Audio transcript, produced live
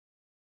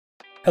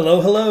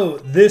Hello, hello.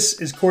 This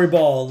is Corey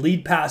Ball,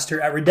 lead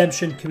pastor at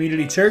Redemption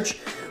Community Church.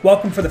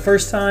 Welcome for the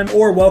first time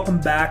or welcome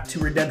back to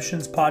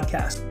Redemption's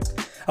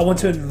podcast. I want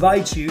to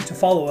invite you to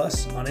follow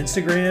us on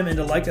Instagram and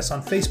to like us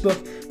on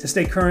Facebook to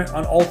stay current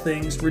on all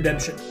things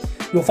Redemption.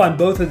 You'll find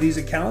both of these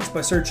accounts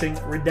by searching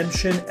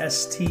Redemption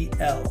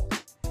STL.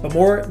 But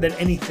more than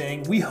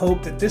anything, we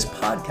hope that this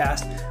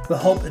podcast will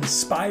help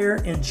inspire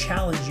and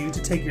challenge you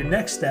to take your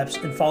next steps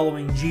in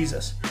following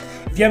Jesus.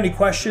 If you have any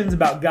questions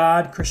about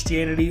God,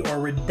 Christianity, or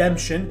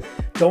redemption,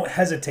 don't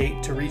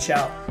hesitate to reach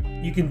out.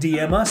 You can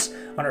DM us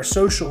on our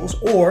socials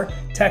or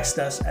text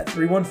us at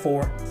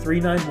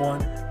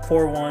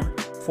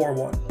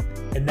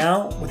 314-391-4141. And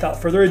now, without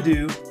further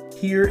ado,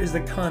 here is the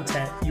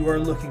content you are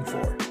looking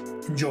for.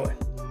 Enjoy.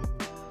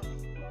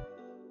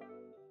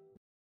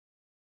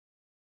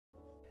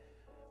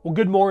 Well,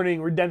 good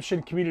morning,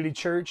 Redemption Community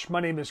Church. My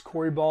name is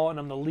Corey Ball, and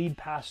I'm the lead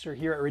pastor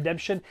here at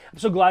Redemption. I'm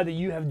so glad that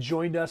you have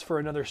joined us for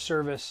another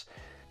service.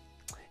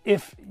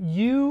 If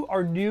you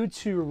are new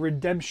to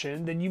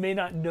Redemption, then you may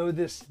not know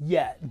this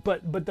yet,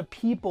 but the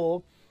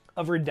people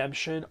of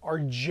Redemption are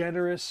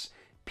generous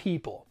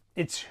people.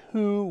 It's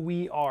who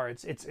we are.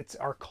 It's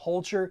our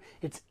culture.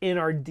 It's in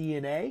our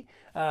DNA.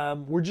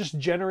 We're just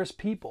generous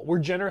people. We're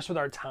generous with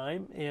our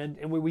time, and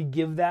we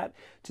give that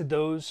to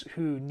those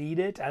who need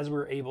it as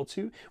we're able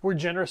to. We're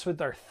generous with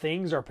our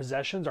things, our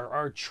possessions,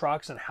 our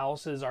trucks and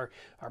houses, our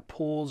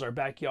pools, our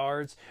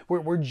backyards.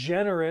 We're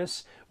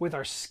generous with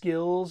our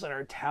skills and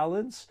our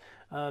talents.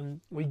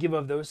 We give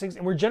of those things,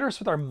 and we're generous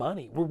with our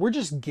money. We're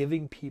just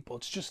giving people.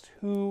 It's just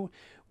who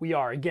we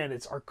are. Again,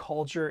 it's our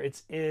culture.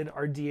 It's in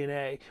our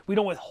DNA. We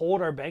don't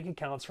withhold our bank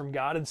accounts from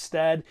God.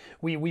 Instead,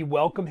 we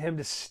welcome Him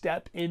to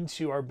step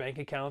into our bank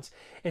accounts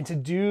and to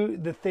do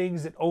the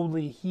things that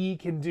only He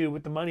can do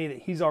with the money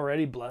that He's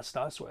already blessed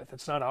us with.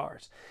 It's not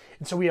ours.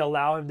 And so we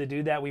allow Him to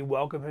do that. We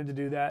welcome Him to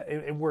do that.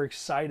 And we're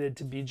excited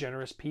to be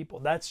generous people.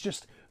 That's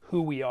just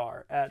who we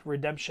are at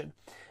Redemption.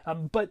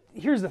 But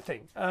here's the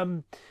thing.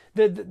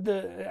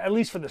 At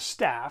least for the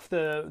staff,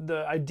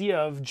 the idea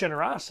of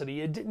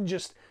generosity, it didn't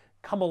just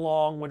come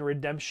along when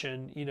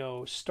Redemption,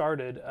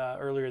 started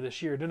earlier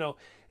this year. No,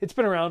 it's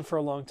been around for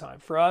a long time.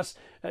 For us,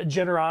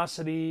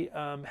 generosity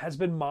has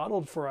been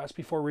modeled for us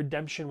before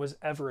Redemption was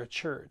ever a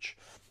church.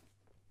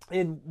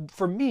 And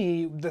for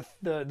me,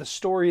 the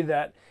story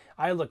that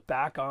I look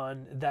back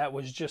on that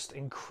was just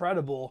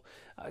incredible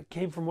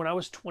came from when I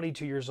was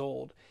 22 years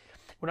old.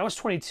 When I was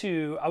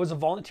 22, I was a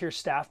volunteer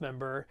staff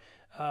member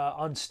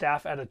on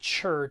staff at a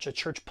church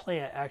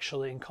plant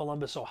actually in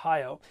Columbus,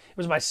 Ohio. It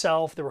was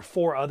myself, there were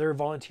 4 other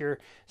volunteer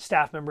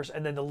staff members,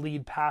 and then the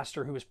lead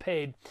pastor who was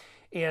paid.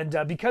 And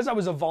because I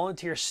was a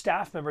volunteer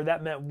staff member,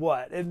 that meant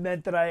what? It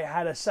meant that I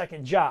had a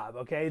second job,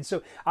 okay? And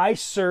so I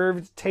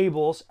served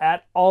tables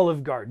at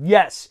Olive Garden.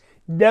 Yes,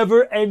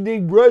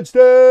 never-ending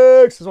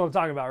breadsticks. That's what I'm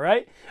talking about,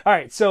 right? All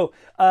right, so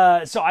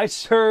I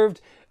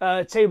served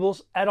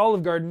tables at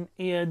Olive Garden,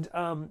 and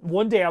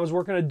one day I was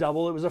working a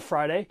double. It was a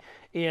Friday,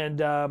 and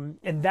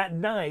that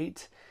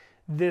night,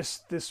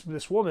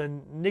 this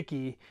woman,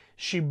 Nikki,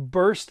 she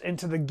burst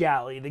into the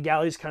galley. The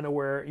galley's kind of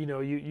where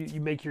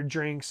you make your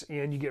drinks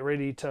and you get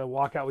ready to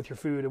walk out with your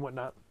food and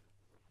whatnot.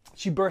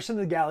 She burst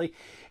into the galley,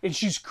 and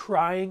she's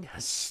crying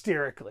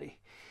hysterically.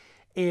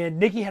 And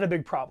Nikki had a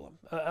big problem.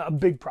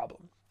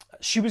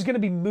 She was going to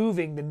be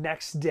moving the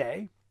next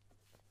day.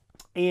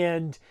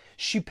 And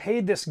she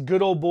paid this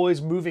Good Old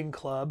Boys Moving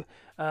Club,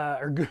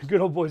 or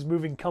Good Old Boys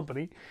Moving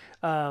Company,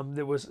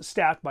 that was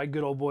staffed by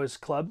Good Old Boys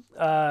Club,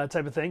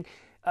 type of thing.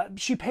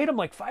 She paid them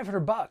like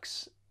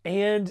 $500,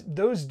 and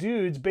those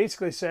dudes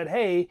basically said,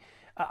 "Hey,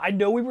 I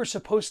know we were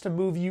supposed to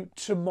move you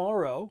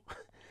tomorrow,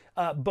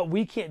 but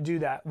we can't do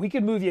that. We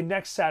can move you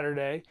next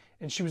Saturday."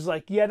 And she was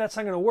like, "Yeah, that's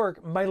not going to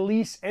work. My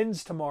lease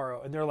ends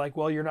tomorrow." And they're like,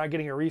 "Well, you're not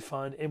getting a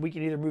refund, and we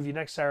can either move you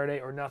next Saturday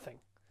or nothing."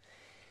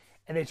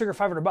 And they took her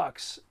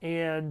 $500,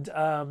 and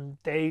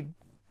they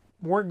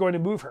weren't going to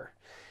move her.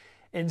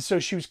 And so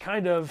she was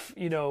kind of,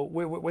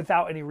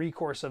 without any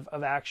recourse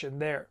of action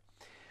there.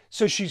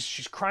 So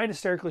she's crying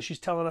hysterically. She's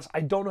telling us,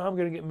 "I don't know how I'm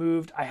going to get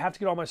moved. I have to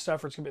get all my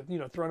stuff, or it's going to be,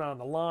 thrown out on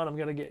the lawn. I'm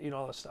going to get,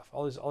 all this stuff,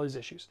 all these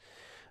issues."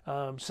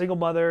 Single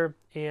mother,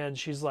 and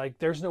she's like,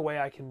 "There's no way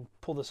I can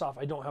pull this off.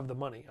 I don't have the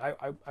money.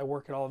 I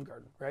work at Olive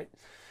Garden, right?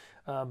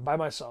 By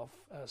myself,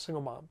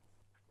 single mom."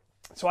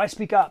 So I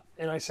speak up,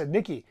 and I said,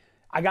 "Nikki,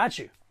 I got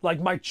you. Like,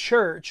 my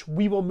church,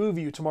 we will move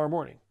you tomorrow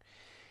morning."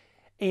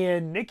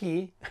 And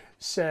Nikki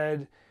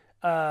said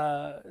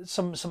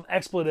some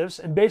expletives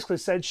and basically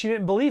said she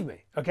didn't believe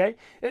me, okay?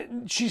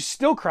 She's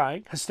still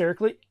crying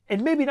hysterically,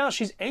 and maybe now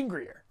she's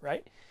angrier,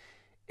 right?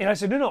 And I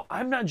said, no,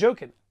 I'm not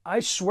joking. I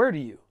swear to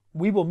you,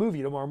 we will move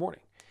you tomorrow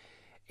morning.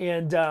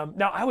 And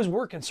now I was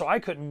working, so I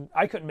couldn't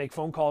make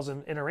phone calls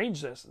and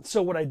arrange this. And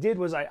so what I did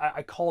was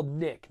I called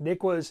Nick.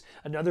 Nick was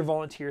another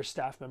volunteer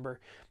staff member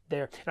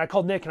there. And I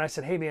called Nick and I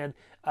said, "Hey man,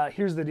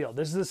 here's the deal.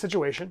 This is the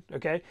situation,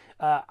 okay?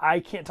 I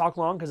can't talk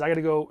long because I got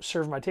to go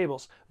serve my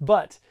tables.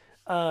 But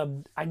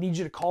I need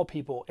you to call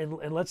people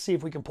and let's see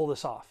if we can pull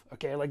this off,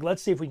 okay? Like,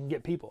 let's see if we can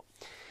get people."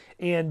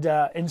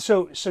 And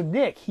so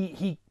Nick,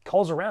 he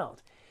calls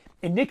around.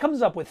 And Nick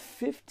comes up with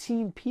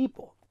 15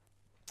 people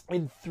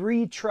in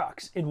 3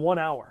 trucks in 1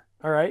 hour.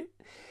 All right.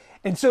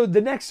 And so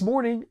the next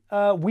morning,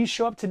 we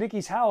show up to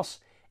Nikki's house,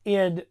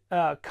 and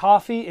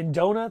coffee and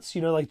donuts,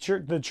 like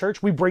the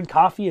church, we bring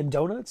coffee and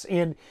donuts,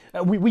 and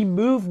we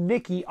move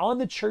Nikki on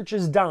the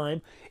church's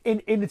dime,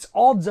 and it's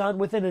all done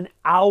within an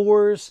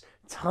hour's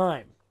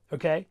time,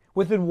 okay?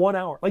 Within 1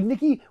 hour. Like,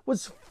 Nikki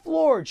was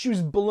floored. She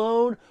was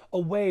blown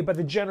away by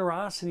the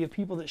generosity of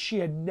people that she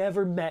had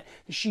never met,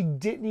 that she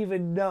didn't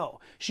even know.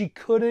 She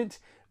couldn't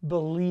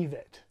believe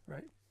it,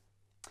 right?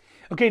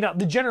 Okay, now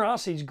the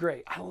generosity is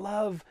great. I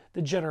love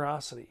the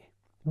generosity.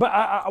 But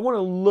I want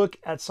to look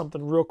at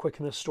something real quick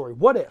in this story.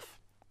 What if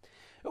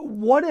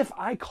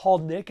I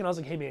called Nick and I was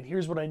like, hey man,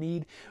 here's what I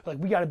need. Like,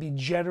 we got to be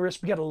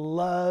generous. We got to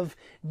love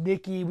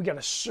Nikki. We got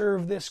to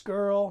serve this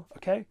girl.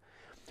 Okay.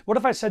 What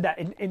if I said that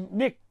and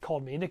Nick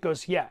called me and Nick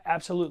goes, yeah,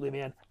 absolutely,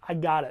 man. I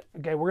got it.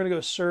 Okay. We're going to go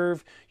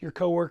serve your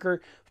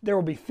coworker. There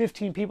will be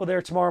 15 people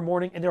there tomorrow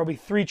morning, and there will be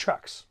 3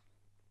 trucks.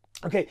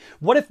 Okay.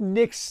 What if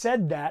Nick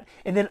said that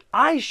and then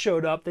I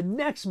showed up the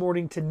next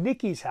morning to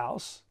Nikki's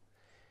house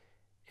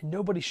and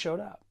nobody showed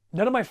up?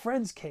 None of my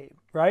friends came,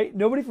 right?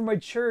 Nobody from my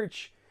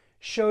church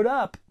showed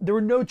up. There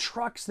were no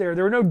trucks there.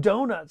 There were no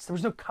donuts. There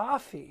was no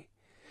coffee.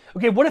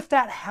 Okay, what if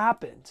that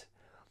happened?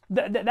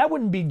 That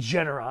wouldn't be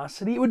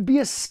generosity. It would be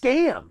a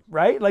scam,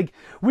 right? Like,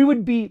 we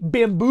would be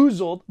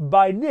bamboozled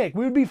by Nick.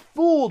 We would be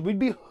fooled. We'd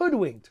be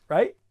hoodwinked,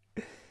 right?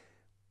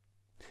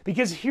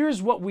 Because here's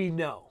what we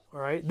know, all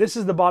right? This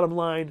is the bottom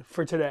line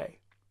for today.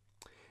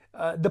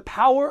 The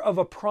power of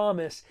a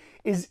promise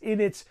is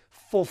in its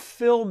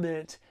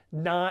fulfillment,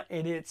 not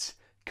in its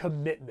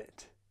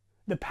commitment.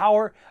 The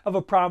power of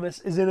a promise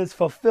is in its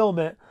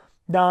fulfillment,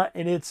 not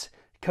in its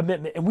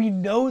commitment. And we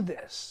know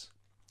this.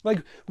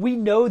 Like, we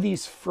know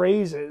these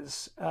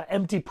phrases,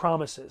 empty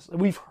promises.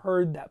 We've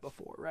heard that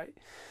before, right?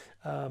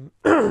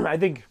 I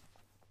think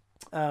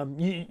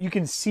you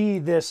can see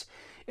this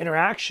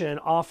interaction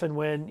often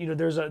when,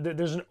 there's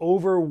an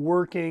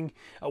overworking,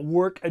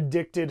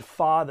 work-addicted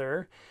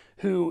father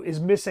who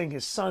is missing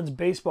his son's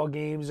baseball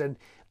games, and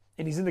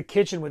he's in the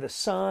kitchen with his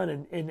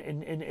son,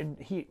 and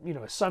he,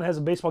 his son has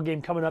a baseball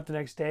game coming up the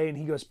next day, and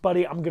he goes,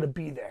 buddy, I'm going to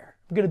be there.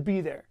 I'm going to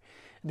be there.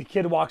 And the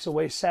kid walks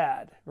away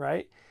sad,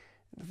 right?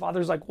 The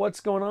father's like, what's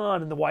going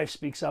on? And the wife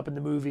speaks up in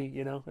the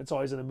movie, it's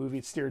always in the movie.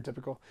 It's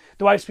stereotypical.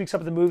 The wife speaks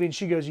up in the movie and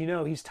she goes,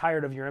 he's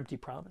tired of your empty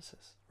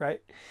promises,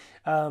 right?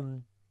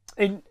 And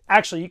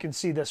actually you can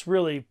see this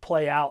really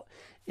play out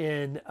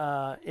in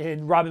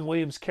Robin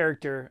Williams'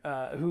 character,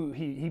 who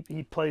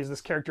he plays this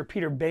character,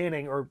 Peter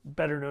Banning, or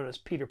better known as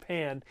Peter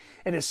Pan,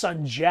 and his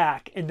son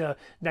Jack in the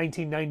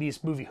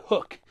 1990s movie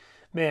Hook.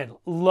 Man,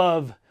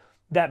 love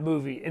that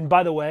movie. And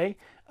by the way,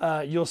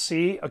 you'll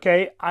see,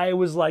 okay, I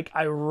was like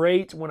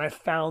irate when I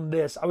found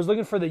this. I was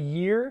looking for the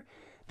year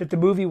that the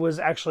movie was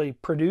actually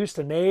produced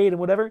and made and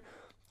whatever.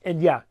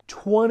 And yeah,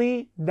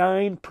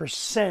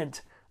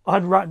 29%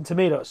 on Rotten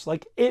Tomatoes.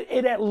 Like,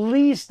 it at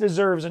least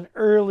deserves an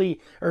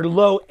early or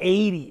low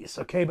 80s,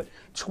 okay? But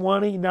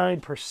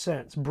 29%,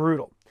 it's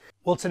brutal.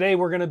 Well, today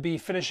we're going to be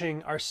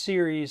finishing our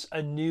series,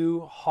 A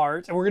New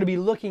Heart, and we're going to be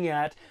looking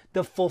at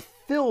the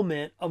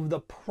fulfillment of the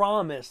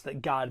promise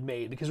that God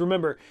made. Because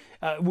remember,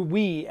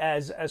 we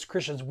as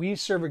Christians, we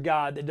serve a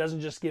God that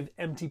doesn't just give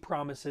empty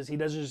promises. He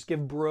doesn't just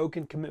give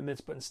broken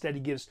commitments, but instead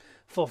he gives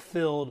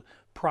fulfilled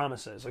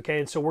promises. Okay,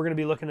 and so we're going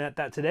to be looking at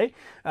that today.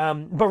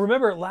 But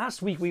remember,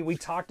 last week we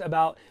talked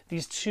about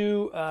these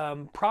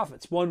 2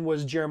 prophets. One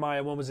was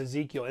Jeremiah, one was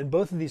Ezekiel, and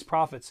both of these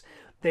prophets,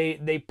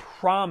 they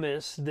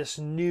promised this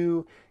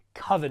new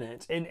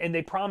covenant, and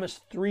they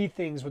promised 3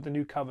 things with the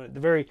new covenant.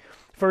 The very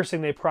first thing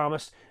they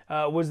promised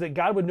was that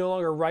God would no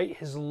longer write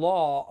his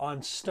law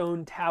on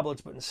stone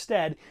tablets, but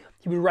instead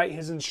he would write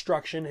his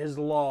instruction, his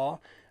law,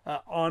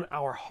 on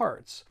our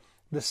hearts.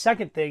 The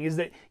second thing is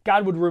that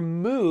God would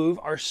remove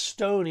our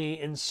stony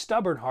and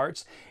stubborn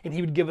hearts, and he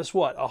would give us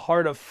what? A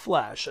heart of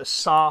flesh, a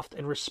soft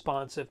and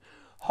responsive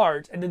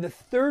heart. And then the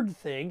third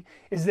thing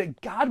is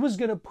that God was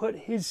going to put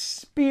his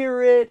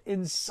Spirit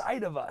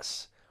inside of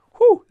us.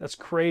 Whew, that's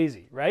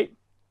crazy, right?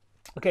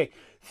 Okay,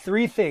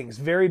 3 things,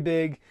 very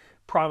big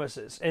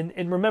promises. And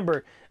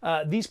remember,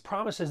 these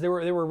promises, they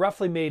were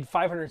roughly made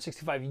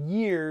 565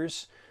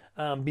 years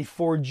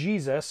before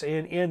Jesus,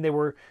 and they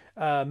were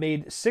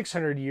made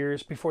 600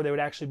 years before they would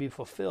actually be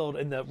fulfilled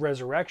in the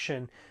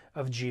resurrection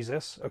of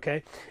Jesus,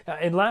 okay?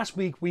 And last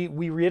week, we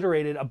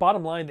reiterated a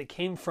bottom line that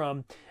came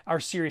from our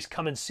series,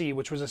 Come and See,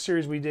 which was a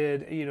series we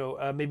did,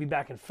 maybe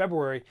back in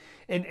February.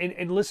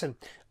 And listen,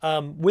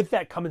 with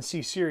that Come and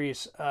See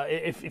series,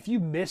 if you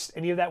missed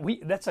any of that,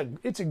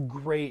 it's a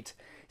great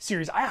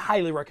series. I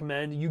highly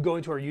recommend you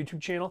going to our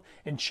YouTube channel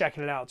and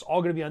checking it out. It's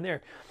all going to be on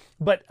there.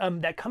 But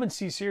that Come and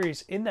See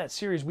series, in that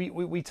series,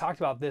 we talked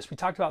about this. We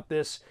talked about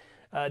this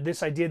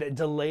idea that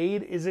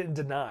delayed isn't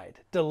denied.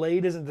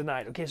 Delayed isn't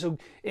denied. Okay, so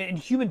in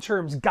human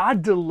terms,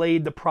 God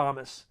delayed the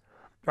promise,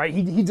 right?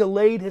 He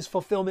delayed his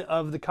fulfillment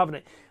of the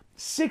covenant.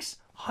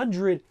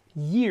 600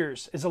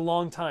 years is a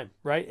long time,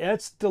 right?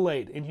 That's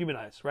delayed in human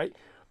eyes, right?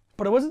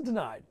 But it wasn't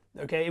denied.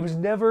 Okay, it was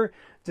never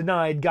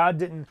denied. God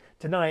didn't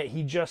deny it.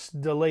 He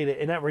just delayed it.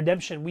 And at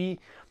redemption, we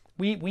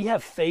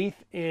have faith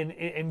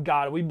in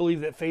God. We believe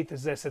that faith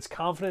is this. It's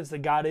confidence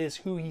that God is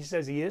who he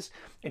says he is,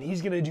 and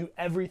he's going to do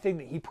everything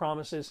that he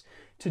promises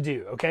to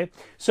do, okay?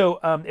 So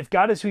if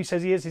God is who he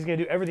says he is, he's going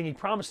to do everything he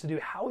promised to do.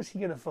 How is he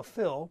going to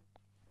fulfill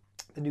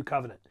the new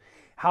covenant?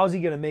 How is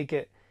he going to make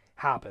it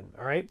happen,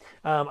 all right?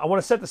 I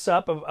want to set this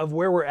up of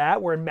where we're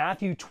at. We're in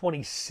Matthew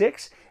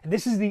 26, and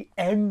this is the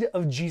end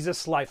of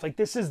Jesus' life. Like,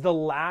 this is the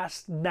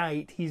last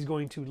night he's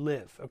going to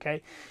live,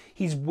 okay?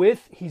 He's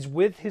with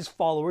his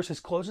followers, his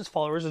closest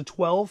followers, the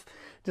 12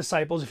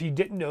 disciples. If you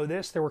didn't know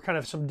this, there were kind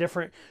of some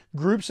different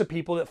groups of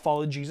people that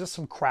followed Jesus,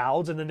 some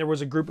crowds, and then there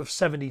was a group of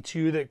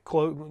 72 that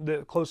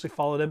closely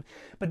followed him.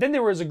 But then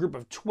there was a group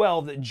of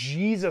 12 that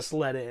Jesus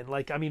let in,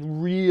 like, I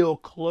mean, real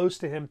close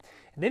to him.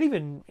 And then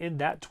even in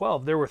that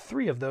 12, there were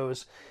 3 of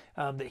those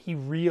that he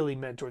really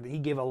mentored, that he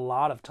gave a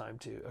lot of time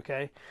to,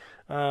 okay?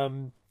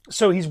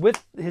 So he's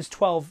with his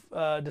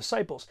 12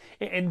 disciples,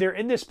 and they're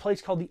in this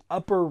place called the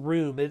upper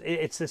room.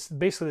 It's this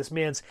basically this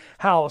man's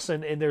house,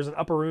 and there's an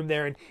upper room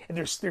there, and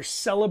they're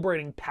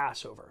celebrating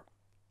Passover.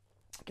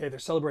 Okay, they're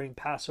celebrating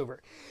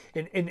Passover,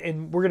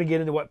 and we're going to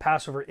get into what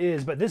Passover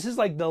is, but this is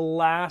like the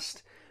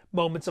last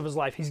moments of his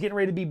life. He's getting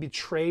ready to be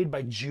betrayed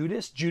by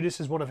Judas. Judas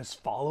is one of his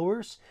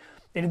followers,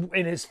 and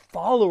his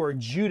follower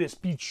Judas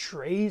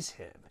betrays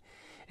him.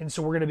 And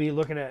so we're going to be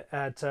looking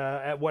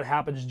at what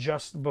happens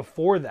just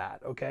before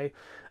that, okay?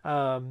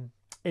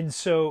 And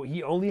so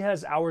he only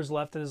has hours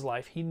left in his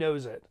life. He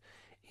knows it.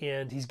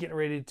 And he's getting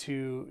ready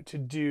to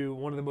do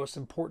one of the most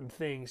important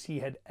things he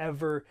had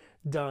ever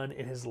done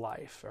in his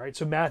life. All right,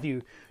 so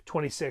Matthew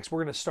 26,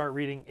 we're going to start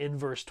reading in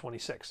verse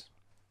 26.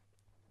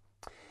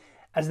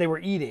 As they were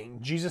eating,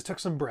 Jesus took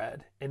some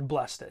bread and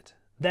blessed it.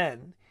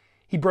 Then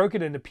he broke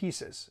it into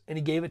pieces, and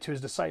he gave it to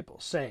his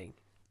disciples, saying,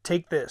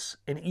 "Take this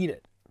and eat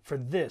it, for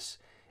this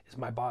is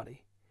my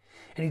body."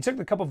 And he took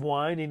the cup of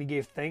wine, and he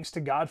gave thanks to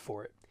God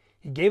for it.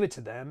 He gave it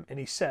to them, and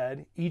he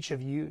said, "Each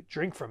of you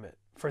drink from it,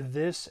 for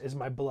this is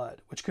my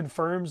blood, which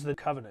confirms the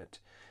covenant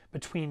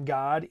between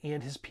God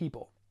and his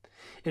people.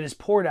 It is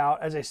poured out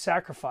as a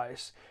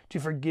sacrifice to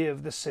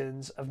forgive the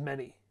sins of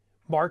many.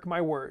 Mark my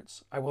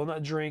words, I will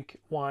not drink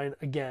wine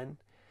again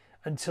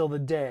until the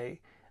day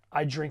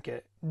I drink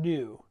it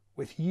new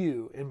with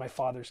you in my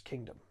Father's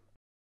kingdom."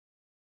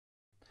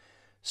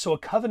 So a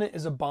covenant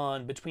is a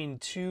bond between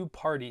 2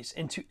 parties,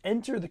 and to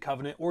enter the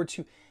covenant or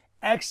to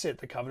exit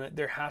the covenant,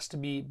 there has to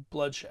be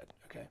bloodshed,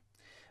 okay?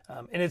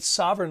 And it's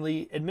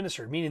sovereignly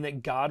administered, meaning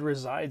that God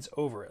resides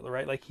over it,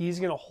 right? Like, he's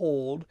going to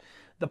hold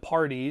the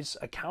parties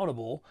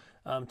accountable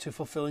to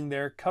fulfilling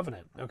their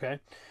covenant, okay?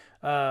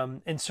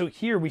 And so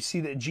here we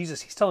see that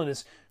Jesus, he's telling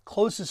his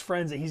closest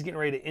friends that he's getting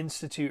ready to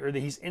institute, or that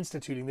he's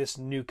instituting this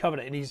new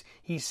covenant. And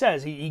he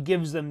says, he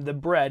gives them the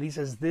bread. He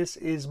says, "This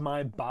is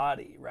my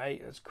body," right?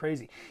 It's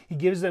crazy. He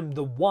gives them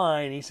the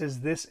wine. He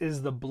says, "This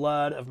is the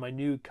blood of my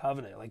new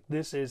covenant." Like,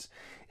 this is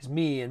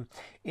me.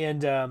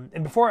 And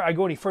before I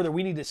go any further,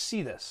 we need to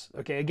see this.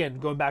 Okay, again,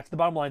 going back to the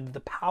bottom line, that the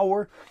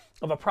power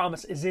of a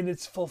promise is in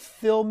its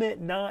fulfillment,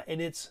 not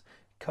in its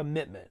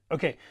commitment.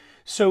 Okay,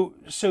 so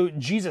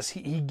Jesus,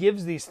 he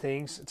gives these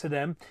things to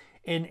them,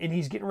 and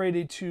he's getting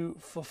ready to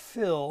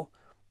fulfill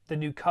the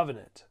new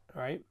covenant.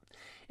 All right,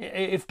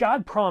 if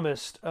God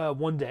promised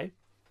one day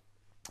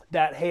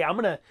that, hey, I'm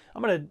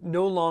gonna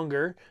no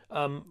longer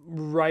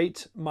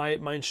write my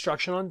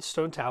instruction on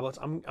stone tablets.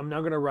 I'm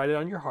now gonna write it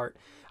on your heart.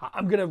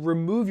 I'm gonna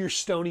remove your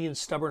stony and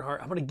stubborn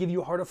heart. I'm gonna give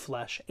you a heart of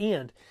flesh,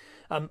 and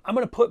I'm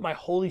gonna put my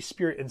Holy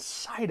Spirit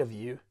inside of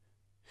you.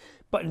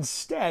 But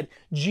instead,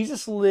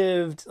 Jesus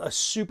lived a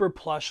super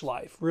plush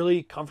life,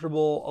 really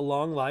comfortable, a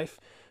long life,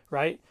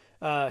 right?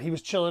 He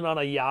was chilling on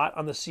a yacht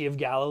on the Sea of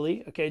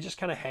Galilee, okay, just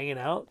kind of hanging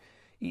out,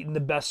 eating the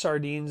best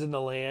sardines in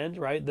the land,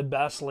 right? The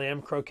best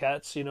lamb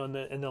croquettes, in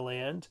the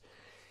land.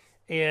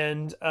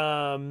 And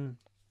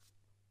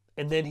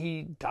then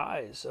he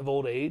dies of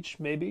old age,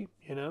 maybe,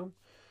 and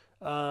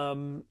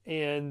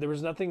there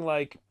was nothing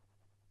like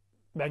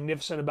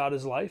magnificent about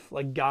his life.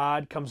 Like,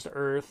 God comes to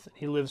earth,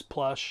 he lives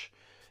plush,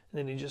 and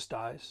then he just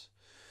dies.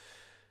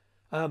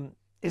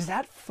 Is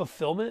that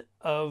fulfillment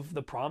of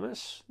the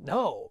promise?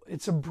 No,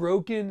 it's a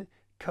broken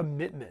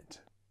commitment.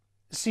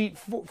 See,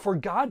 for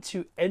God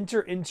to enter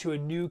into a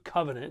new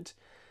covenant,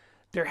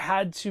 there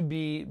had to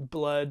be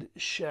blood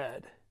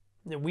shed.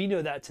 And we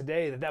know that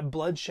today, that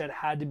bloodshed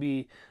had to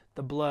be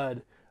the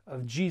blood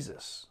of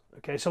Jesus.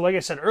 Okay, so like I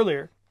said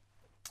earlier,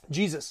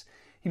 Jesus,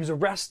 he was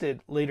arrested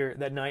later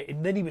that night,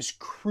 and then he was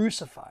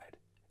crucified.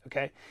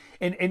 Okay,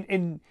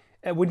 and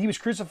when he was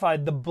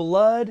crucified, the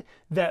blood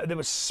that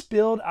was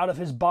spilled out of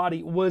his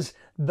body was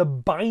the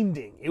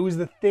binding. It was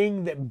the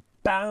thing that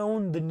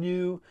bound the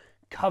new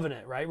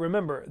covenant, right?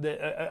 Remember,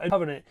 a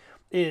covenant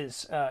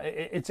is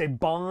it's a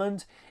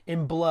bond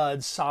in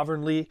blood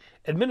sovereignly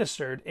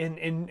administered.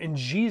 In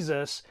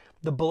Jesus,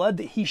 the blood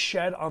that he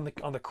shed on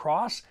the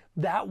cross,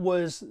 that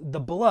was the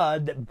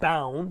blood that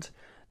bound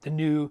the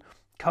new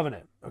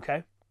covenant,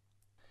 okay?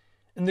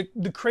 And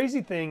the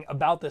crazy thing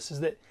about this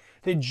is that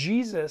that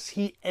Jesus,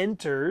 he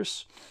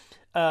enters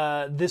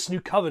this new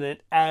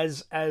covenant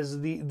as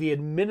the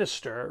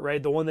administrator,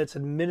 right? The one that's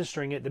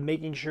administering it, the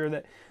making sure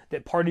that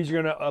parties are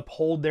going to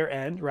uphold their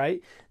end,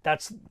 right?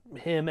 That's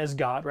him as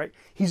God, right?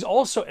 He's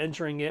also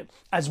entering it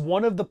as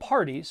one of the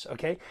parties,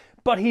 okay?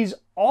 But he's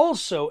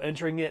also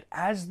entering it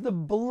as the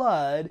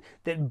blood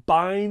that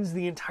binds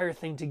the entire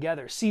thing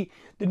together. See,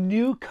 the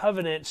new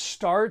covenant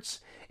starts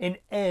and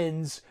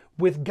ends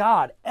with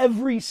God.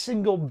 Every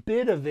single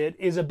bit of it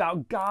is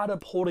about God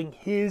upholding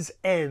his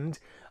end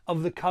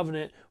of the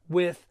covenant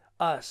with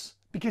us,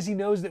 because he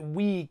knows that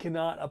we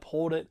cannot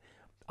uphold it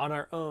on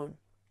our own,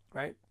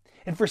 right?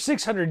 And for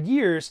 600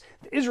 years,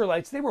 the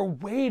Israelites, they were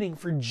waiting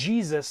for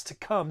Jesus to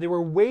come. They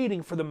were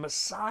waiting for the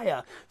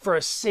Messiah, for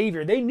a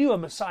Savior. They knew a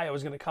Messiah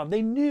was going to come.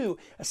 They knew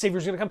a Savior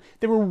was going to come.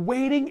 They were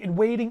waiting and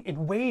waiting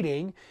and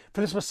waiting for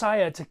this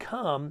Messiah to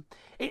come.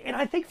 And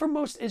I think for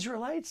most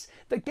Israelites,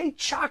 like, they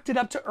chalked it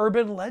up to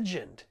urban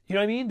legend. You know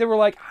what I mean? They were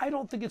like, I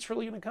don't think it's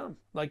really going to come.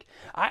 Like,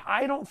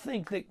 I don't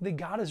think that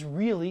God is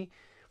really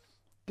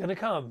gonna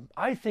come.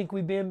 I think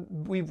we've been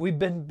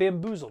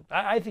bamboozled.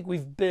 I think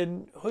we've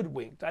been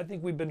hoodwinked. I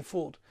think we've been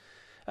fooled.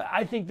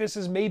 I think this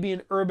is maybe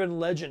an urban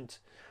legend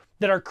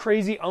that our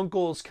crazy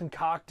uncles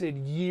concocted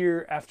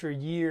year after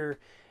year.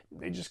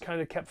 They just kind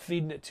of kept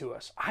feeding it to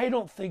us. I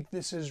don't think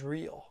this is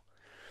real.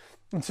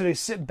 And so they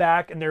sit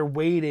back and they're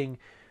waiting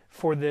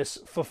for this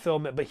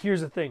fulfillment. But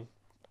here's the thing.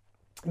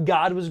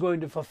 God was going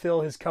to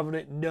fulfill his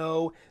covenant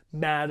no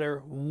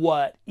matter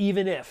what,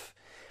 even if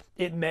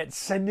it meant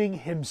sending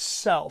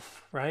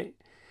himself, right?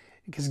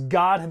 Because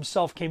God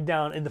himself came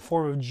down in the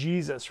form of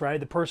Jesus, right?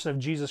 The person of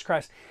Jesus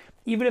Christ.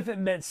 Even if it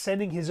meant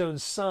sending his own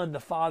son, the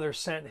Father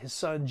sent his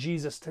son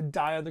Jesus to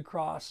die on the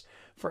cross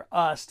for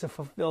us to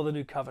fulfill the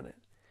new covenant.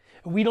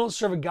 We don't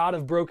serve a God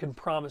of broken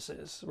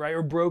promises, right?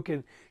 Or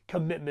broken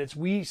commitments.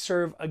 We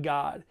serve a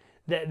God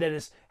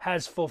that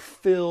has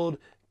fulfilled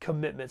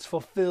commitments,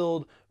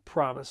 fulfilled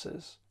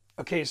promises.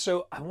 Okay,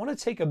 so I want to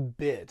take a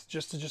bit,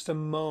 just a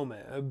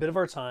moment, a bit of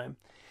our time,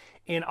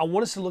 and I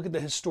want us to look at the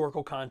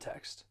historical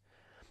context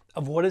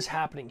of what is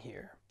happening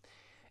here.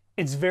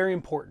 It's very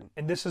important,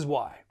 and this is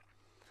why.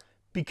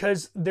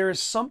 Because there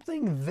is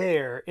something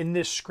there in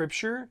this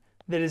scripture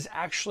that is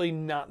actually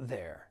not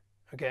there.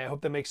 Okay, I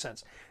hope that makes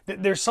sense.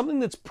 There's something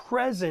that's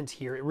present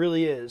here, it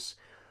really is,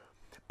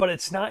 but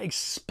it's not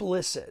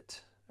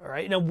explicit. All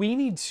right, now we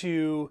need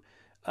to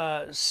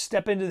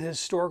step into the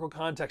historical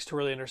context to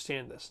really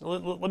understand this.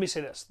 Let me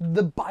say this.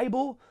 The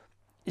Bible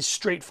is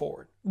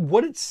straightforward.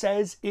 What it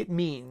says, it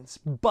means,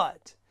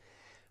 but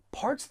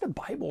parts of the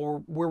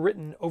Bible were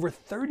written over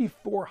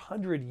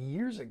 3,400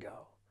 years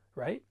ago,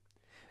 right?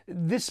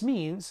 This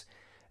means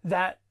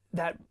that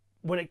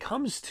when it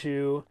comes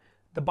to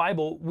the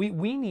Bible,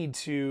 we need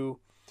to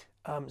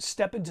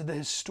step into the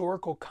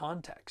historical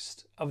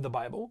context of the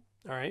Bible,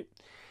 all right?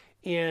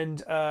 And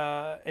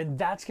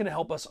that's going to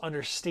help us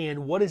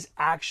understand what is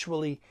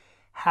actually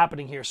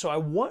happening here. So I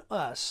want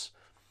us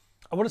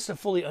to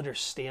fully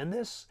understand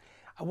this.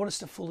 I want us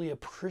to fully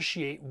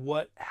appreciate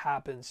what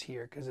happens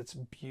here because it's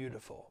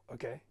beautiful,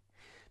 okay?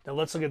 Now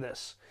let's look at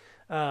this.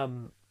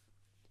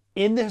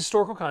 In the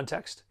historical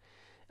context,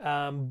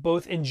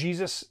 both in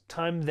Jesus'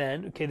 time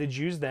then, okay, the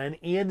Jews then,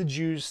 and the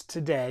Jews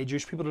today,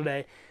 Jewish people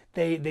today,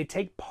 they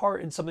take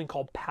part in something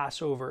called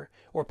Passover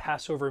or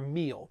Passover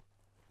meal.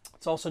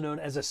 It's also known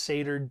as a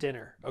Seder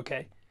dinner,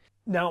 okay?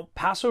 Now,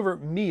 Passover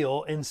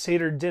meal and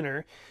Seder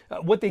dinner,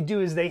 what they do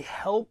is they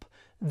help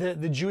the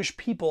Jewish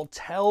people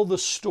tell the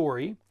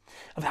story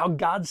of how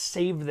God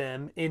saved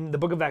them in the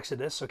book of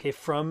Exodus, okay,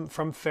 from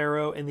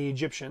Pharaoh and the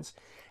Egyptians,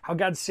 how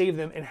God saved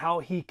them and how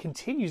he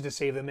continues to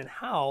save them and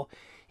how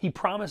he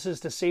promises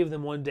to save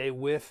them one day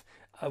with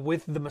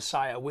the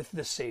Messiah, with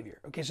the Savior.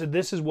 Okay, so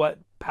this is what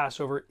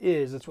Passover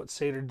is. That's what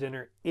Seder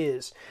dinner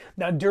is.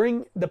 Now,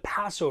 during the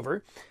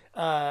Passover,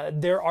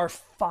 there are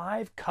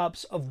 5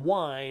 cups of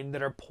wine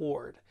that are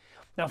poured.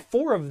 Now,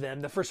 4 of them,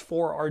 the first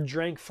 4 are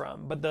drank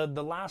from, but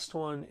the last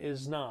one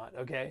is not,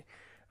 okay?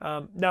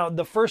 Now,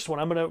 the first one,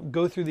 I'm going to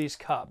go through these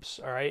cups,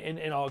 all right?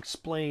 And I'll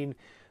explain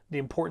the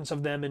importance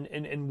of them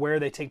and where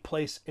they take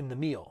place in the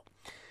meal.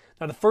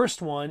 Now, the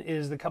first one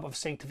is the cup of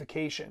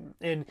sanctification.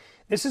 And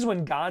this is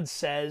when God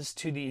says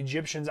to the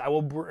Egyptians,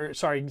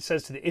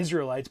 says to the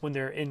Israelites when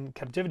they're in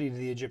captivity to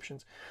the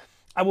Egyptians,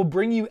 I will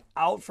bring you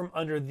out from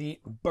under the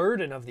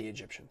burden of the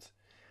Egyptians.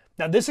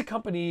 Now, this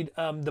accompanied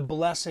the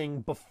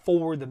blessing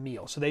before the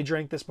meal. So they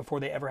drank this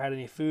before they ever had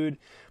any food.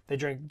 They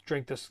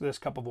drank this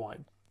cup of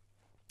wine.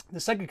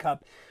 The second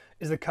cup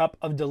is the cup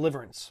of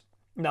deliverance.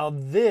 Now,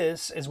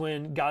 this is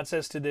when God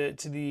says to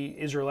the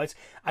Israelites,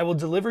 I will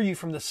deliver you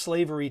from the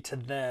slavery to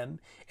them.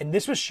 And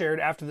this was shared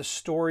after the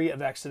story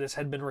of Exodus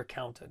had been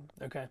recounted.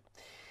 Okay.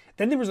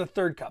 Then there was a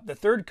third cup. The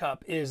third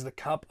cup is the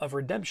cup of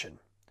redemption.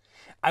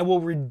 I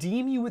will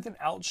redeem you with an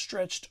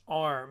outstretched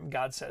arm,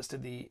 God says to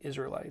the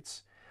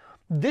Israelites.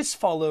 This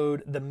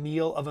followed the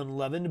meal of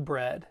unleavened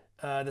bread,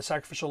 the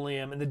sacrificial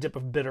lamb, and the dip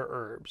of bitter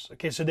herbs.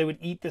 Okay, so they would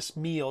eat this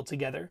meal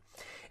together.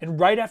 And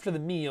right after the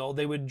meal,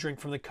 they would drink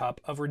from the cup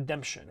of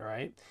redemption, all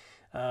right?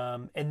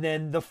 And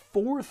then the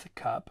fourth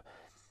cup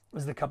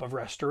is the cup of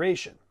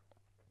restoration.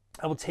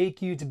 I will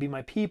take you to be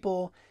my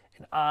people,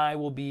 and I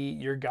will be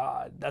your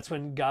God. That's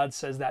when God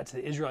says that to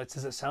the Israelites.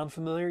 Does it sound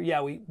familiar?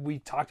 Yeah, we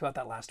talked about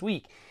that last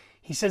week.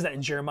 He says that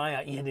in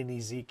Jeremiah and in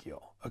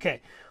Ezekiel.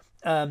 Okay.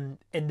 And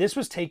this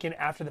was taken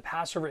after the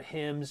Passover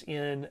hymns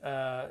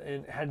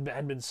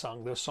had been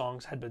sung. Those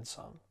songs had been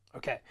sung.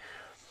 Okay.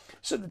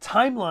 So the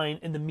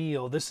timeline in the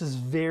meal, this is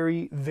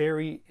very,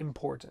 very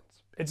important.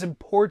 It's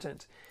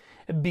important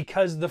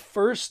because the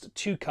first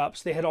two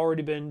cups, they had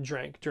already been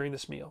drank during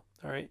this meal.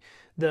 All right.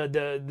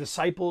 The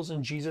disciples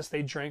and Jesus,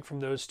 they drank from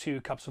those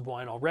 2 cups of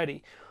wine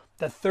already.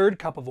 The third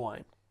cup of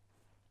wine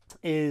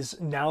is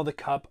now the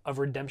cup of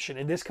redemption.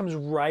 And this comes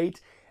right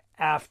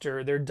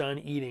after they're done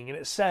eating. And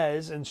it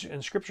says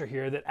in scripture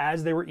here that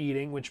as they were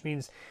eating, which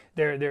means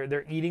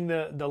they're eating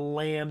the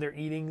lamb, they're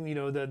eating,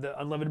 the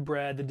unleavened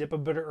bread, the dip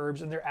of bitter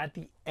herbs, and they're at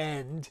the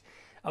end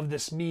of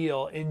this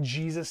meal, and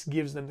Jesus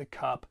gives them the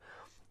cup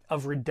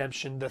of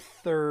redemption, the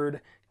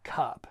third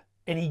cup.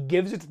 And he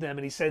gives it to them,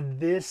 and he said,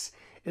 "This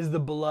is the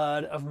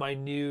blood of my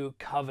new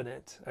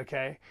covenant."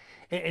 Okay.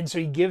 And so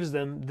he gives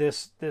them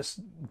this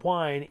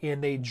wine,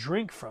 and they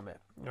drink from it.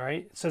 All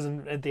right. It says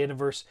at the end of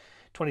verse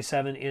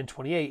 27 and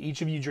 28,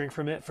 "Each of you drink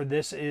from it, for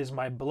this is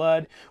my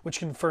blood, which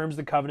confirms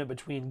the covenant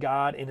between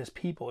God and his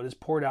people. It is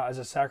poured out as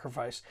a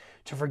sacrifice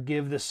to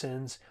forgive the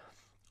sins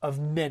of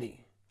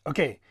many."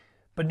 Okay.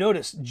 But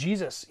notice,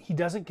 Jesus, he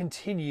doesn't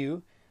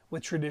continue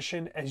with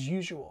tradition as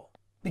usual,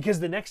 because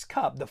the next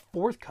cup, the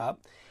fourth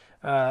cup,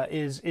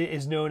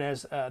 is known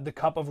as the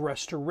cup of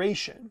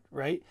restoration,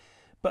 right?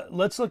 But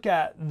let's look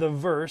at the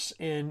verse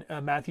in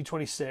Matthew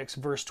 26,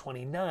 verse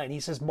 29. He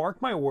says,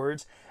 "Mark my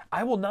words,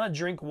 I will not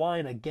drink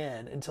wine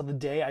again until the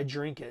day I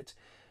drink it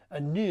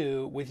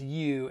anew with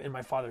you in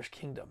my Father's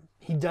kingdom."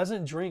 He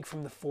doesn't drink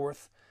from the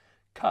fourth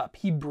cup.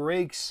 He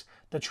breaks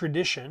the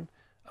tradition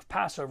of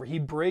Passover. He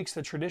breaks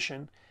the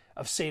tradition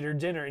of Seder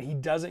dinner, and he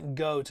doesn't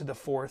go to the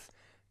fourth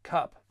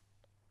cup.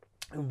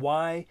 And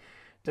why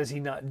does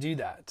he not do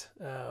that?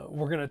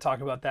 We're going to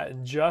talk about that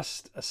in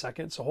just a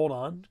second. So hold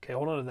on. Okay,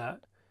 hold on to that.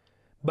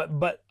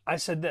 But I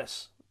said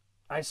this.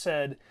 I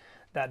said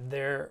that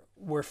there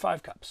were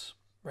 5 cups,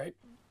 right?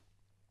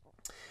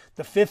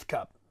 The fifth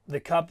cup, the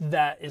cup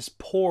that is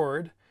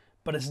poured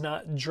but is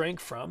not drank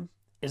from,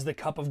 is the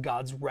cup of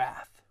God's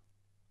wrath.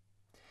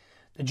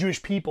 The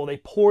Jewish people, they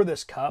pour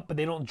this cup, but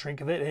they don't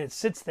drink of it, and it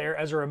sits there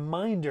as a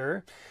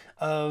reminder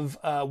of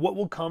what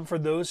will come for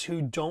those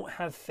who don't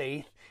have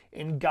faith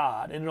in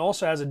God. And it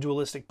also has a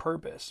dualistic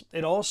purpose.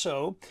 It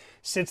also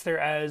sits there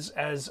as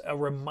a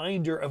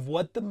reminder of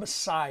what the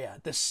Messiah,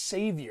 the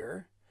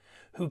Savior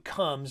who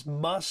comes,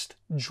 must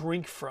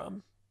drink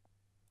from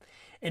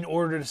in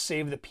order to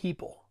save the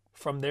people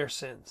from their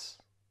sins.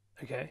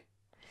 Okay?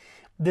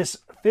 This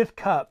fifth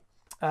cup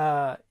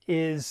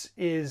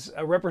is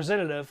a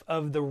representative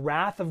of the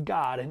wrath of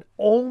God, and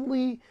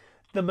only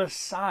the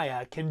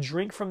Messiah can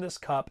drink from this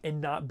cup and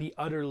not be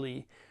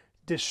utterly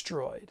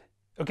destroyed.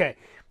 Okay,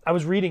 I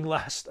was reading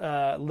last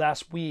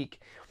week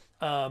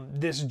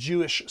this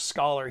Jewish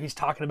scholar. He's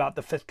talking about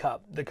the fifth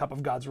cup, the cup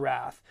of God's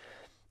wrath,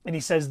 and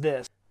he says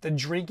this: "The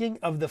drinking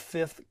of the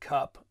fifth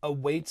cup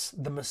awaits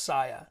the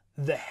Messiah,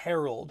 the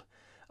herald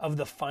of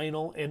the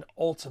final and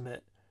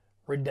ultimate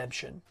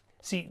redemption."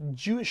 See,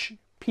 Jewish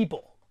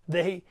people,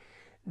 they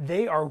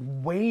are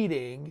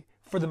waiting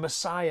for the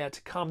Messiah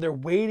to come. They're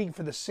waiting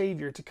for the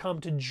Savior to come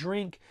to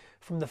drink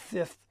from the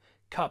fifth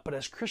cup. But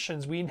as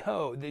Christians, we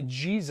know that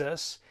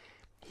Jesus,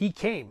 he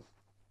came.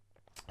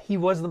 He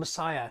was the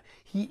Messiah.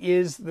 He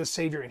is the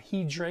Savior, and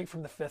he drank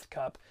from the fifth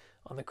cup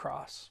on the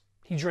cross.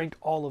 He drank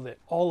all of it,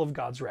 all of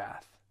God's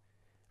wrath,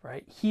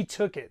 right? He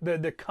took it,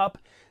 the cup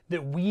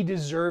that we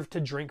deserve to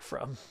drink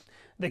from,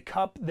 the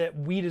cup that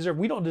we deserve.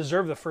 We don't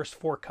deserve the first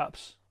 4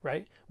 cups,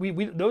 right?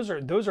 Those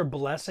are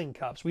blessing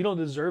cups. We don't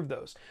deserve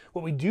those.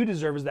 What we do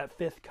deserve is that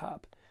fifth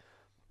cup.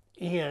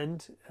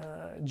 And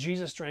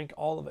Jesus drank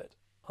all of it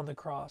on the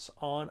cross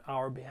on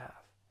our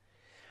behalf.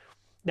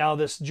 Now,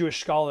 this Jewish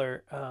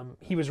scholar,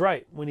 he was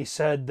right when he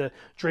said the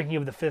drinking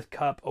of the fifth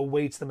cup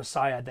awaits the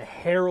Messiah, the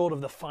herald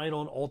of the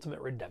final and ultimate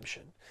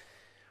redemption.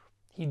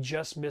 He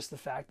just missed the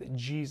fact that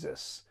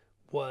Jesus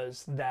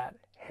was that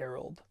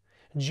herald.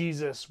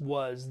 Jesus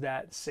was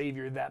that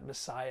Savior, that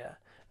Messiah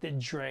that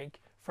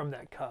drank from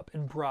that cup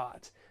and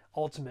brought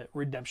ultimate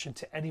redemption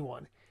to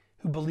anyone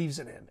who believes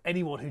in him,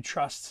 anyone who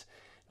trusts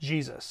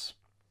Jesus.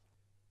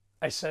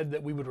 I said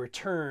that we would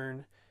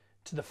return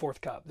to the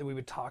fourth cup, that we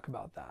would talk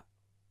about that.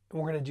 And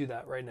we're going to do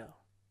that right now.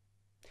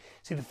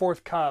 See, the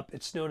fourth cup,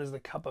 it's known as the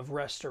cup of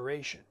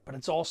restoration, but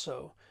it's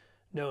also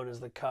known as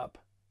the cup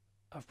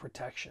of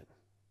protection.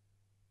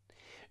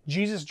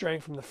 Jesus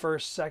drank from the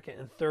first, second,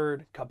 and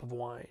third cup of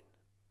wine.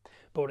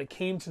 But when it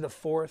came to the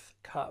fourth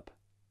cup,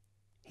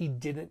 he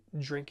didn't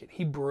drink it.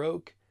 He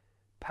broke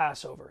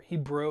Passover. He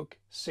broke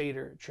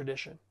Seder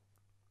tradition.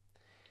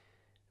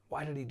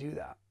 Why did he do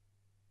that?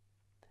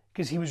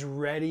 Because he was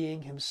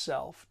readying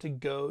himself to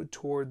go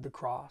toward the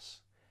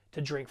cross,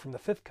 to drink from the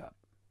fifth cup,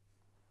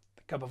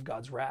 the cup of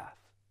God's wrath.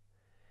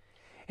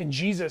 And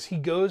Jesus, he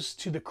goes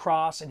to the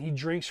cross and he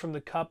drinks from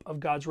the cup of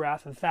God's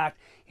wrath. In fact,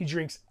 he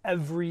drinks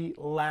every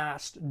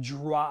last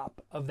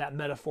drop of that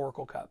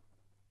metaphorical cup,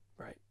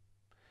 right?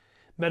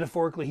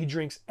 Metaphorically, he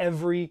drinks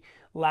every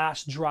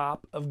last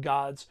drop of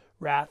God's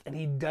wrath, and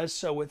he does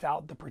so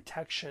without the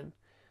protection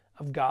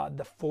of God,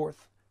 the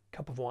fourth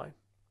cup of wine.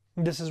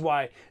 And this is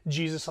why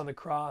Jesus on the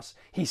cross,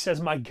 he says,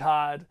 my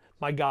God,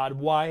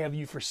 why have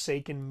you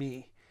forsaken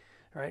me?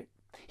 Right?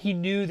 He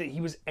knew that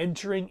he was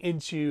entering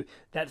into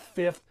that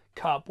fifth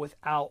cup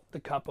without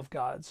the cup of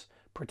God's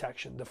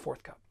protection, the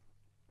fourth cup.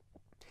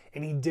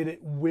 And he did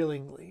it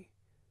willingly.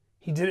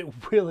 He did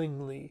it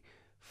willingly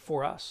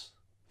for us,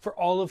 for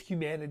all of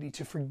humanity,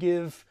 to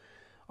forgive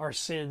our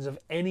sins of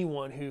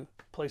anyone who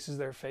places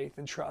their faith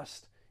and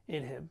trust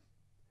in him.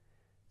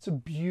 It's a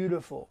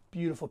beautiful,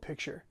 beautiful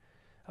picture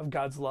of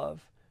God's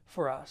love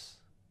for us.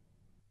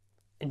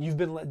 And you've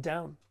been let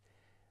down.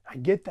 I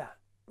get that.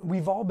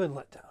 We've all been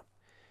let down.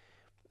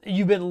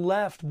 You've been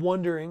left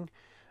wondering,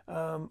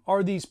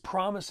 are these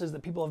promises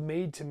that people have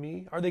made to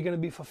me, are they going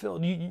to be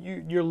fulfilled?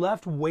 You're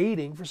left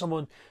waiting for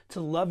someone to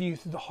love you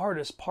through the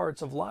hardest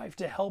parts of life,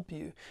 to help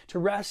you, to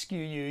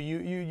rescue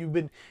you.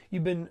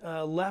 You've been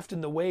left in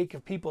the wake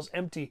of people's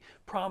empty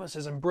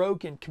promises and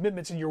broken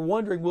commitments, and you're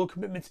wondering, will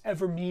commitments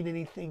ever mean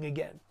anything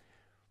again?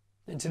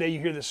 And today you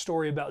hear this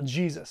story about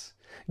Jesus,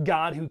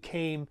 God who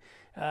came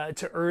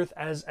to earth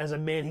as a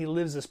man. He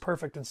lives this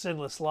perfect and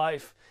sinless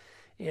life.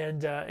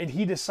 And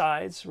he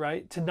decides,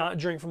 right, to not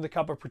drink from the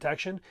cup of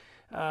protection.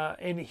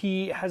 And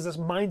he has this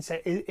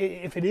mindset,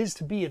 if it is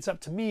to be, it's up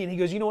to me. And he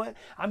goes, you know what?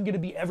 I'm going to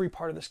be every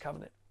part of this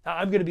covenant.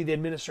 I'm going to be the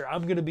administrator.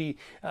 I'm going to be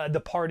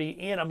the party,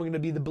 and I'm going to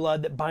be the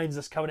blood that binds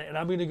this covenant. And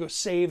I'm going to go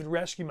save and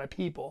rescue my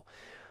people.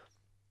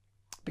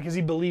 Because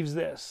he believes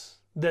this.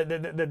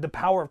 The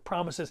power of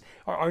promises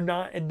are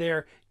not in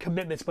their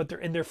commitments, but they're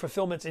in their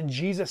fulfillments. And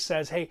Jesus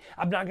says, hey,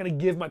 I'm not going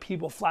to give my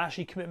people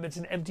flashy commitments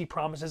and empty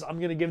promises. I'm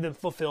going to give them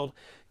fulfilled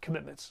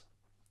commitments.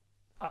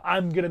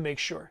 I'm going to make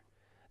sure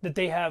that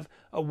they have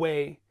a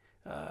way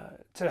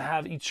to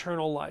have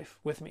eternal life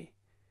with me.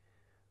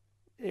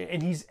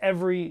 And he's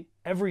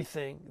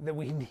everything that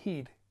we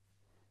need.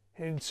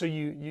 And so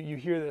you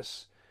hear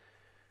this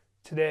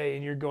today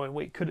and you're going,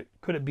 wait, could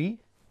it be?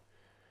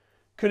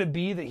 Could it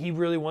be that he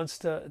really wants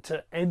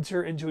to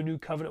enter into a new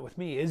covenant with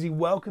me? Is he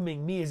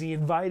welcoming me? Is he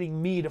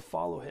inviting me to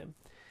follow him?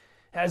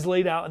 As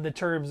laid out in the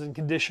terms and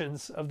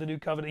conditions of the new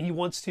covenant, he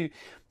wants to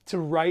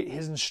write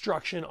his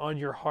instruction on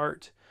your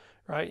heart,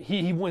 right?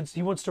 He wants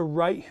to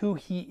write who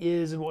he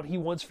is and what he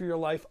wants for your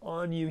life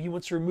on you. He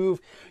wants to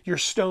remove your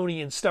stony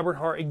and stubborn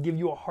heart and give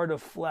you a heart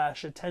of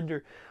flesh, a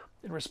tender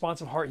and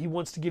responsive heart. He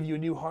wants to give you a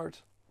new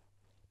heart.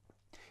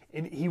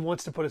 And he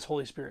wants to put his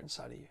Holy Spirit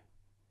inside of you.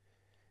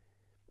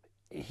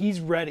 He's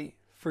ready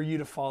for you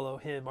to follow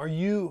him. Are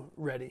you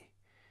ready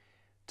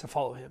to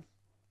follow him?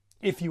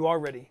 If you are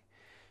ready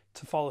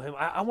to follow him,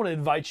 I want to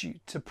invite you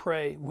to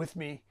pray with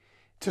me,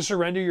 to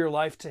surrender your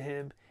life to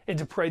him, and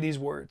to pray these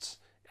words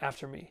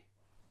after me.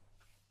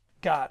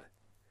 God,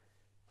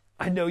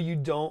 I know you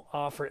don't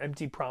offer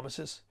empty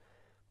promises.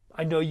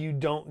 I know you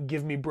don't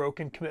give me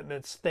broken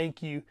commitments.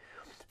 Thank you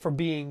for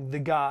being the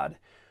God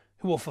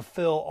who will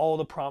fulfill all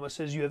the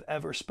promises you have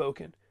ever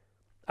spoken.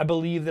 I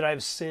believe that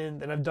I've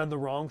sinned and I've done the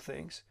wrong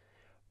things,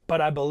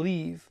 but I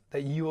believe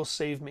that you will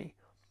save me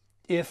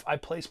if I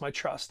place my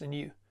trust in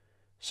you.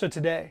 So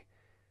today,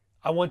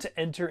 I want to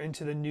enter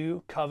into the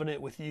new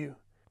covenant with you.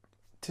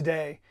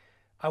 Today,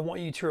 I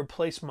want you to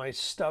replace my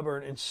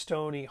stubborn and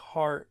stony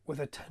heart with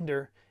a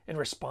tender and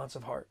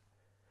responsive heart.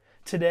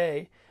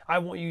 Today, I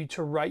want you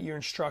to write your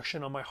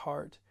instruction on my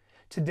heart.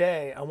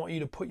 Today, I want you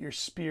to put your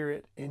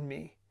Spirit in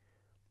me.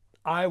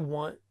 I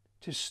want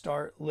to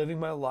start living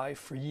my life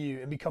for you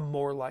and become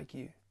more like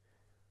you.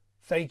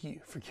 Thank you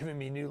for giving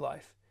me new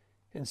life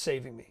and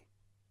saving me.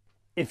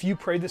 If you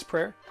prayed this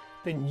prayer,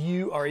 then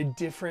you are a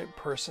different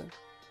person.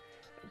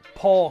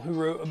 Paul, who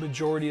wrote a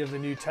majority of the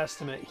New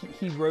Testament,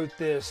 he wrote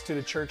this to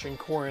the church in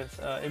Corinth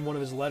in one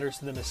of his letters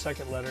to them, his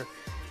second letter,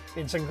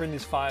 in 2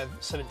 Corinthians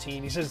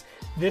 5:17. He says,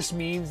 this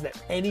means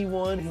that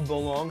anyone who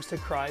belongs to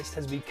Christ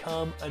has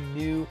become a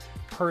new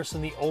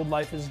person. The old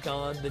life is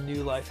gone, the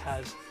new life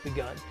has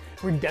begun.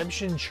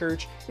 Redemption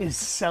Church is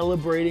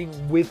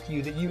celebrating with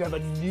you that you have a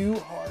new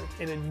heart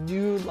and a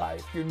new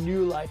life. Your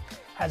new life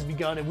has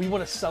begun, and we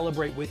want to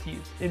celebrate with you.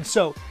 And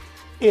so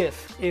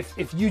if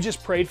you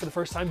just prayed for the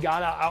first time,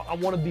 God, I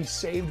want to be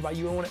saved by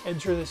you. I want to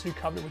enter this new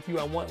covenant with you.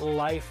 I want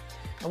life.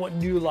 I want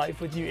new life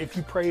with you. If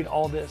you prayed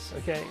all this,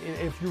 okay,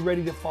 if you're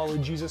ready to follow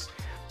Jesus,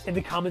 in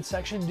the comment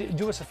section,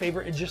 do us a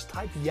favor and just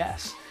type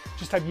yes.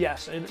 Just type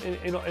yes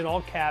in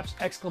all caps,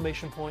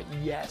 exclamation point,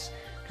 yes.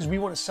 Because we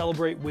want to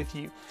celebrate with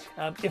you.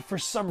 If for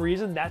some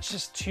reason that's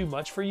just too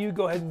much for you,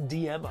 go ahead and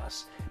DM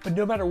us. But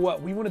no matter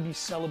what, we want to be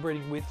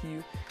celebrating with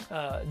you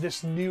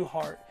this new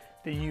heart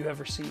that you have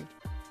received.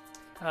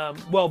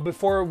 Well,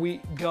 before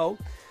we go,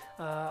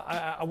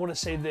 I want to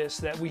say this,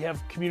 that we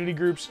have community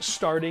groups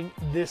starting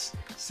this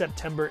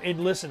September.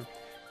 And listen,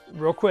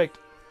 real quick,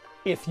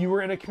 if you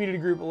were in a community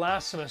group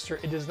last semester,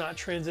 it does not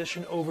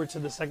transition over to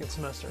the second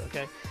semester,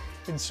 okay?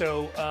 And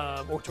so,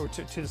 or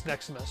to this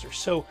next semester.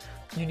 So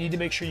you need to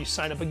make sure you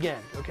sign up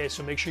again. Okay,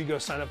 so make sure you go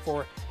sign up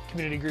for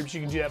community groups.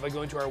 You can do that by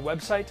going to our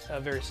website.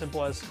 Very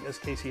simple, as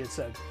Casey had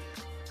said.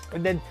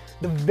 And then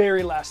the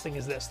very last thing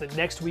is this, that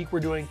next week we're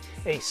doing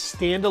a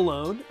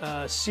standalone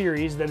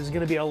series that is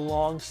going to be a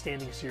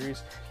long-standing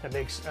series. That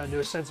makes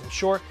no sense, I'm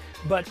sure.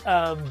 But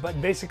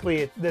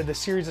basically, the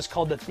series is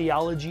called The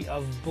Theology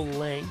of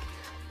Blank.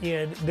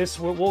 And this,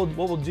 what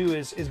we'll do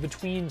is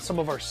between some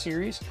of our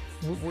series,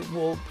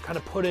 we'll kind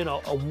of put in a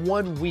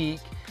 1 week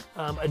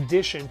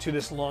addition to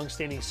this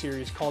long-standing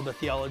series called The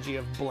Theology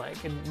of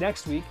Blank. And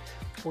next week,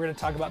 we're going to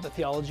talk about the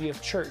theology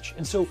of church.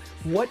 And so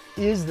what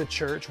is the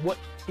church? What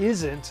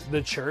isn't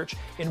the church?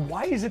 And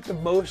why is it the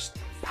most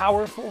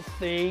powerful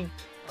thing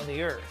on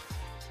the earth?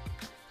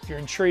 If you're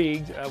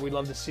intrigued, we'd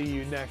love to see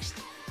you next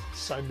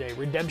Sunday.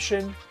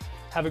 Redemption,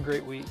 have a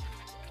great week.